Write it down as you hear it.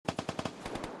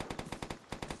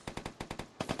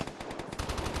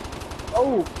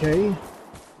Okay.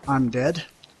 I'm dead.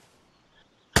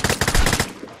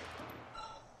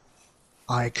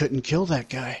 I couldn't kill that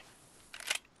guy.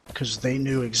 Because they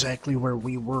knew exactly where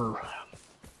we were.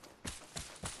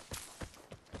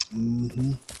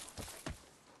 Mm-hmm.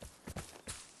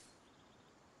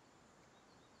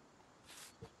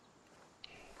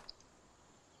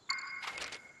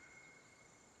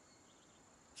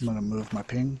 I'm gonna move my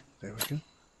ping. There we go.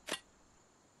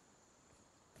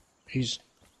 He's...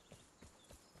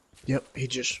 Yep, he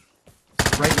just...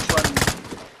 right in front of me.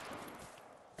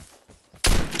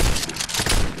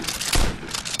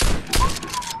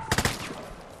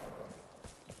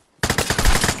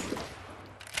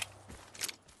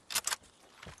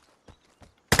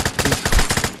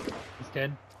 He's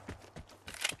dead.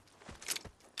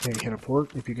 Okay, hit a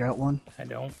port if you got one. I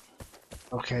don't.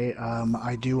 Okay,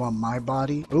 I do on my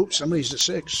body. Oops, somebody's at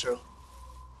 6, so...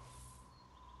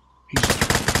 He's...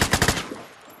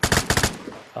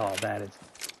 Oh, that is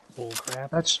bull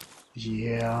crap. That's...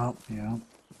 Yeah, yeah.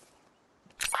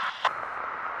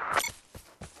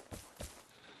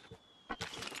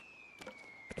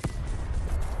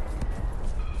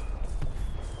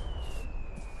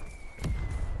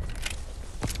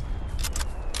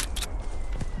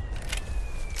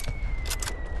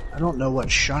 I don't know what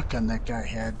shotgun that guy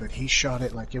had, but he shot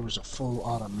it like it was a full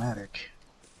automatic.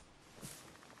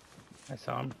 I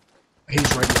saw him.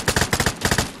 He's right.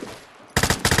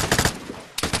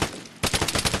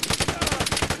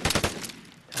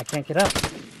 I can't get up.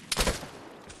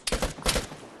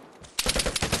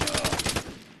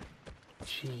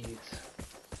 Jeez.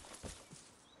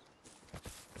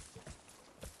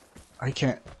 I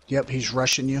can't. Yep, he's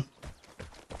rushing you.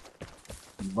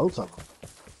 Both of them.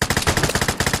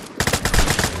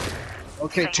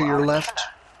 Okay, to your left.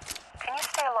 Can you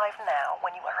stay alive now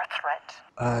when you are a threat?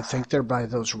 I think they're by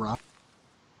those rocks.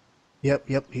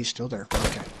 Yep, he's still there.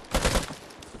 Okay.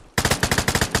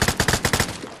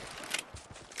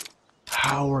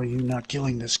 How are you not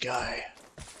killing this guy?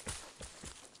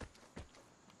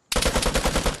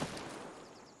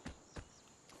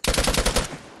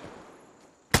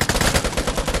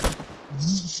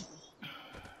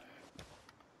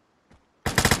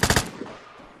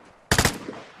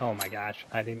 Oh my gosh,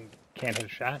 can't hit a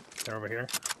shot. They're over here.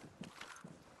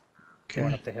 Okay.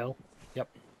 Going up the hill. Yep.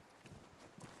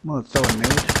 I'm gonna throw a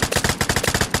nade.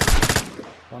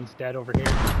 One's dead over here.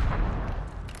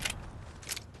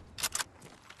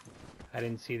 I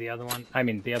didn't see the other one. I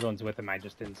mean, the other one's with him. I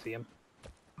just didn't see him.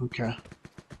 Okay.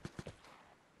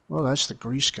 Well, that's the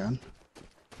grease gun.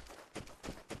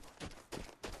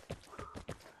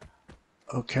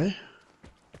 Okay.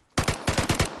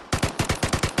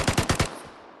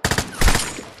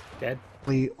 Dead?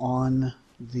 On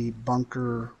the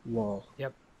bunker wall.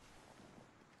 Yep.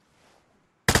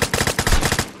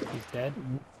 He's dead?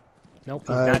 Nope, he's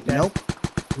not dead.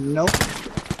 Nope.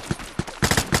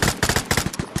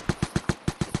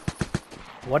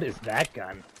 What is that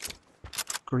gun?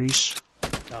 Grease.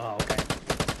 Oh, okay.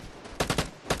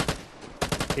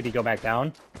 Did he go back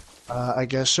down? I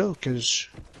guess so, because...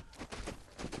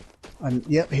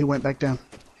 yep, he went back down.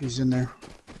 He's in there.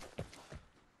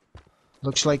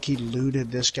 Looks like he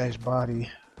looted this guy's body.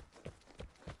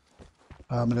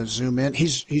 I'm gonna zoom in.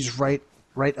 He's right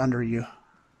under you.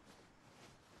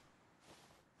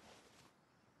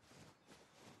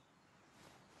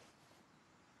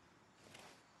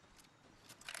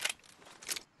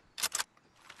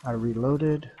 I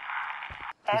reloaded.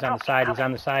 He's on the side, he's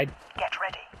on the side. Get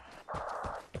ready.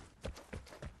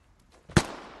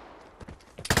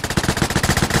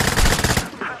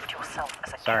 Proved yourself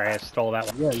as a Sorry, I stole that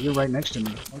one. Yeah, you're right next to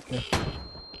me. Okay.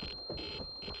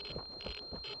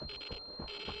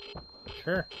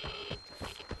 Sure.